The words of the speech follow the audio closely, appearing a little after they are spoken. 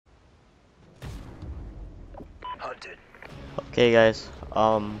wanted. Okay guys,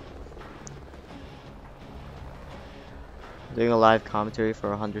 doing a live commentary for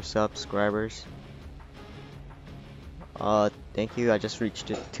 100 subscribers. Thank you. I just reached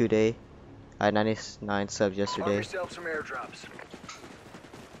it today. I had 99 subs Farm yesterday, yourself some airdrops.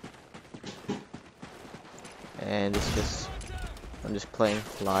 and I'm just playing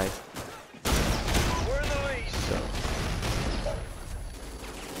live. We're in the lead.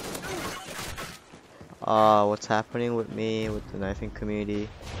 So, what's happening with me with the knifing community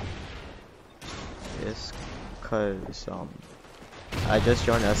is cause I just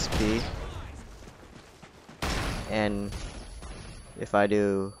joined SP, and if I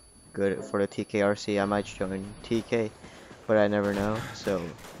do good for the TKRC, I might join TK, but I never know. So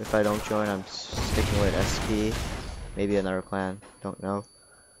if I don't join, I'm sticking with SP, maybe another clan, don't know.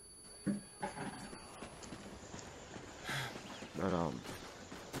 But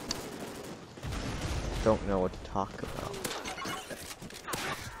don't know what to talk about.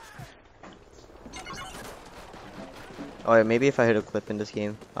 Oh yeah, maybe if I hit a clip in this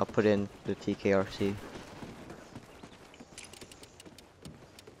game, I'll put in the TKRC.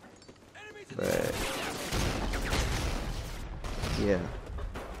 But yeah.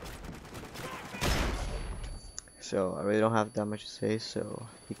 So I really don't have that much to say, so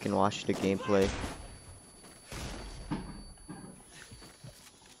you can watch the gameplay.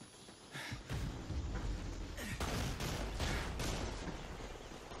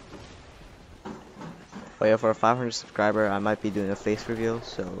 But yeah, for a 500 subscriber, I might be doing a face reveal,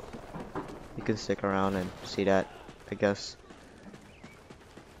 so you can stick around and see that, I guess.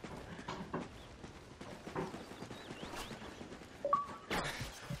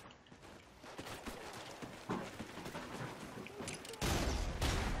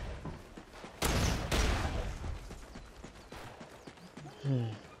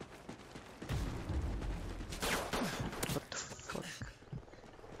 What the fuck?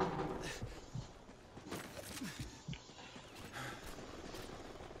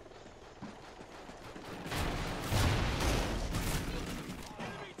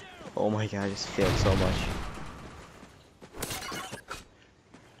 Oh my god, I just failed so much.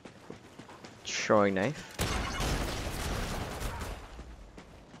 Throwing knife.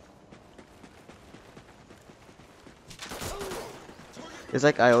 It's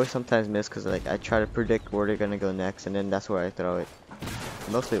like I always sometimes miss because like I try to predict where they're gonna go next, and then that's where I throw it.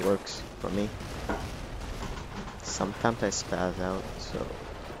 Mostly it works for me. Sometimes I spaz out, so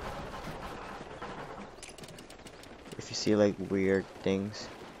if you see like weird things,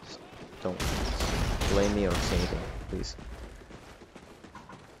 just don't blame me or say anything, please.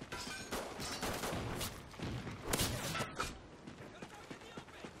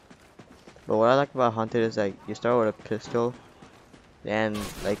 But what I like about Hunted is like you start with a pistol, and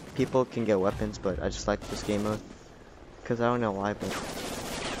like people can get weapons, but I just like this game mode because I don't know why, but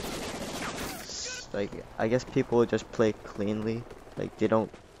like I guess people just play cleanly. Like they don't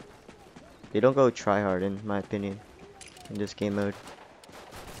go try hard, in my opinion, in this game mode.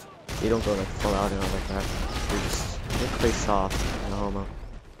 They don't go like full out and all like that. They play soft and homo.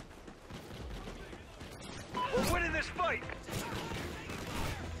 We're winning this fight.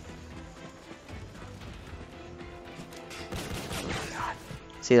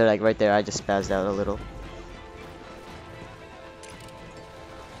 See, like right there, I just spazzed out a little.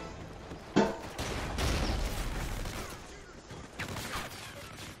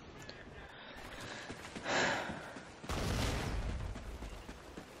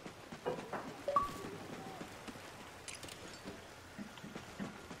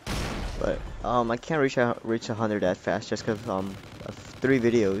 But I can't reach 100 that fast just because of 3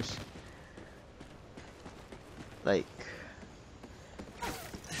 videos. Like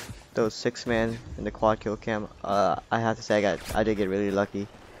those 6-man and the quad kill cam. I have to say I did get really lucky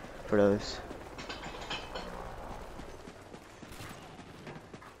for those.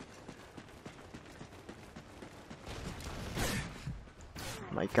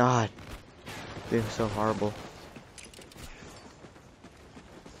 My God, they're so horrible.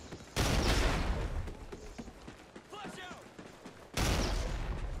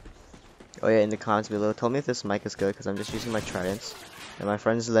 Oh yeah, in the comments below, tell me if this mic is good because I'm just using my tridents, and my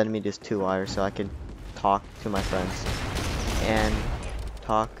friends lend me this 2-wire so I can talk to my friends and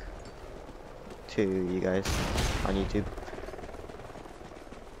talk to you guys on YouTube.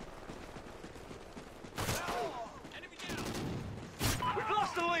 We've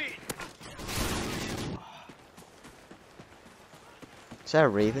lost the lead. Is that a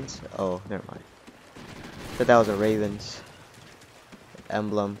Ravens? Oh, never mind. I thought that was a Ravens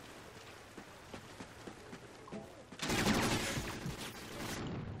emblem.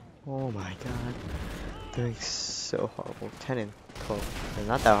 Oh my god. Doing so horrible. 10 and 12. And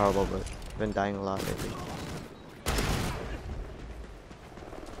not that horrible, but I've been dying a lot lately.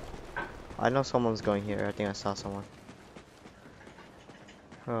 I know someone's going here. I think I saw someone.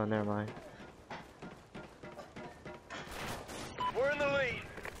 Oh, never mind. We're in the lead.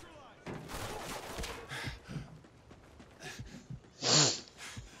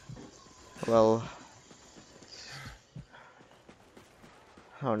 Well,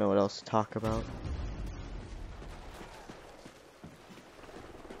 I don't know what else to talk about.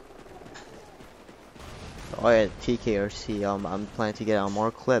 Oh yeah, TKRC. I'm planning to get on more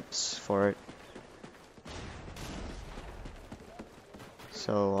clips for it.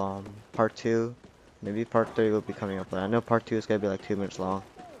 So part 2, maybe part 3 will be coming up. But I know part 2 is gonna be like 2 minutes long,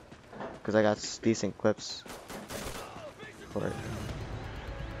 because I got decent clips for it.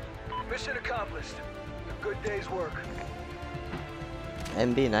 Mission accomplished. A good day's work.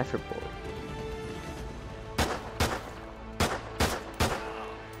 MB knife report.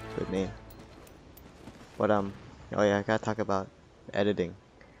 Good name. But oh yeah, I gotta talk about editing.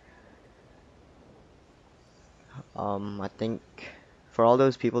 I think for all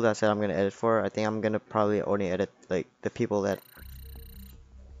those people that said I'm gonna edit for, I think I'm gonna probably only edit like the people that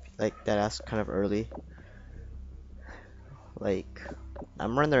asked kind of early. Like,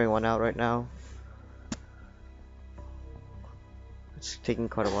 I'm rendering one out right now. It's taking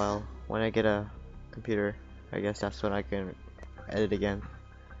quite a while. When I get a computer, I guess that's when I can edit again.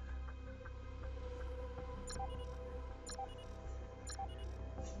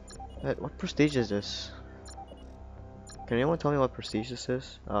 What prestige is this? Can anyone tell me what prestige this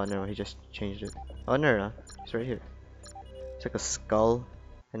is? Oh no, he just changed it. Oh no, it's right here. It's like a skull,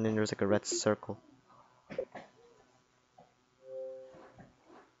 and then there's like a red circle.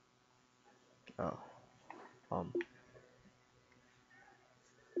 Oh, I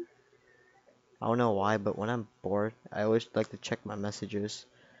don't know why, but when I'm bored, I always like to check my messages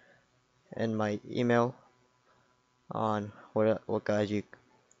and my email on what guys you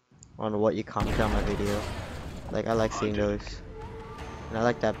on what you comment on my video. Like, I like seeing those, and I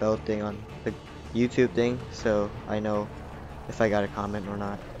like that bell thing on the YouTube thing, so I know if I got a comment or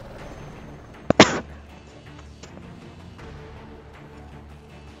not.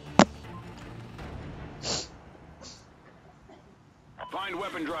 Find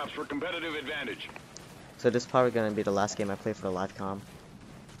weapon drops for competitive advantage. So this is probably gonna be the last game I play for the live com.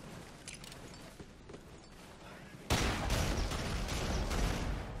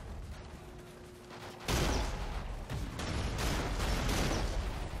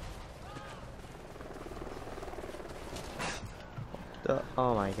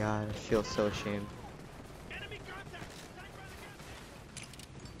 Oh my god, I feel so ashamed.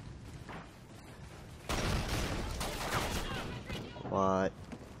 What?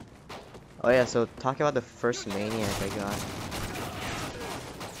 Oh yeah, so talking about the first maniac I got.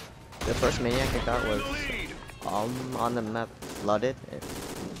 The first maniac I got was on the map Flooded.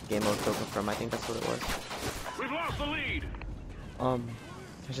 Game mode still confirmed, I think that's what it was. We've lost the lead. I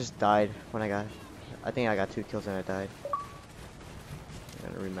just died when I think I got 2 kills and I died. I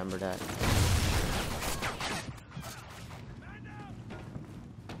gotta remember that.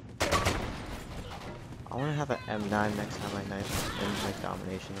 I wanna have an M9 next time I knife in like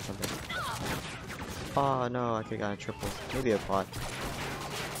domination or something. Oh no, I could've gotten a triple. Maybe a quad.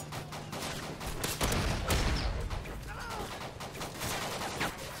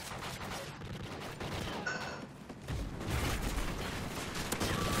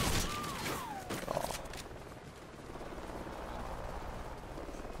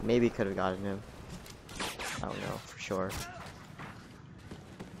 Maybe could have gotten him. I don't know for sure.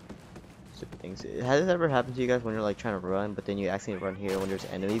 Stupid things. Has this ever happened to you guys when you're like trying to run, but then you accidentally run here when there's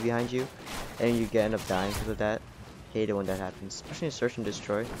an enemy behind you, and you end up dying because of that? Hate it when that happens, especially in Search and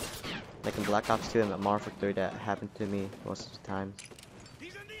Destroy. Like in Black Ops 2 and Modern Warfare 3, that happened to me most of the time.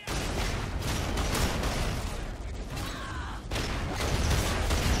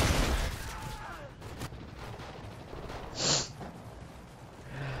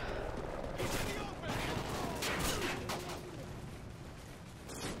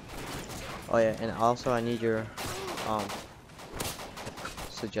 Oh yeah, and also I need your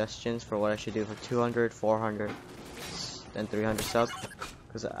suggestions for what I should do for 200, 400, and 300 subs,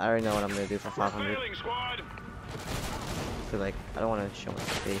 because I already know what I'm gonna do for 500. Cause like I don't want to show my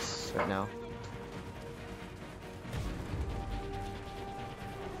face right now.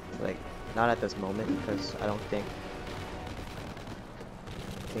 Like not at this moment, because I don't think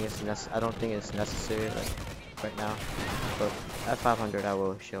it's necessary like right now. But at 500, I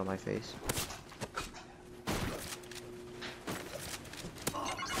will show my face.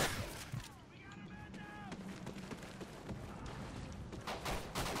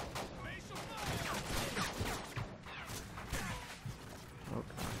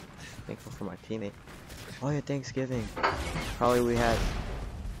 for my teammate. Oh yeah, Thanksgiving. Probably we had,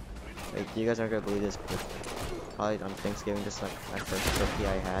 like, you guys aren't gonna believe this, but probably on Thanksgiving, just like my first turkey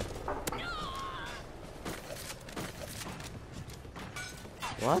I had.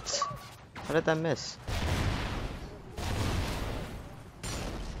 What? How did that miss?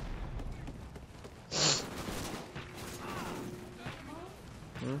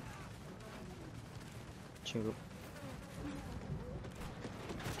 Chingu.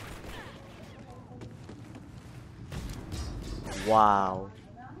 Wow.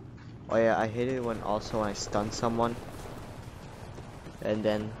 Oh yeah, I hate it when I stun someone, and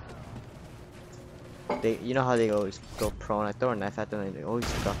then you know how they always go prone. I throw a knife at them and they always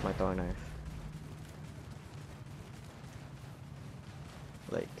stuff my throwing knife.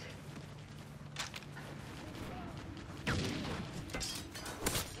 Like,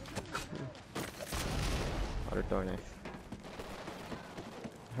 other throwing knife.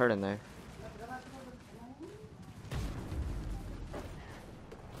 Hurt a knife.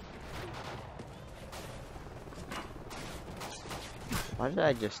 Why did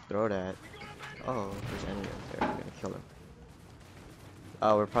I just throw that? Oh, there's enemy up there. I'm gonna kill him.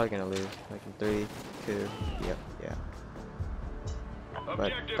 Oh, we're probably gonna lose. Like in 3, 2, yep, yeah.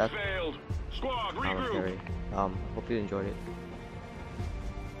 But Objective failed. Squad, regroup. Hope you enjoyed it.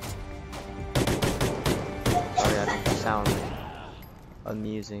 Sorry, I don't sound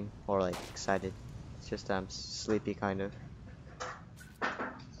amusing or like excited. It's just I'm sleepy kind of.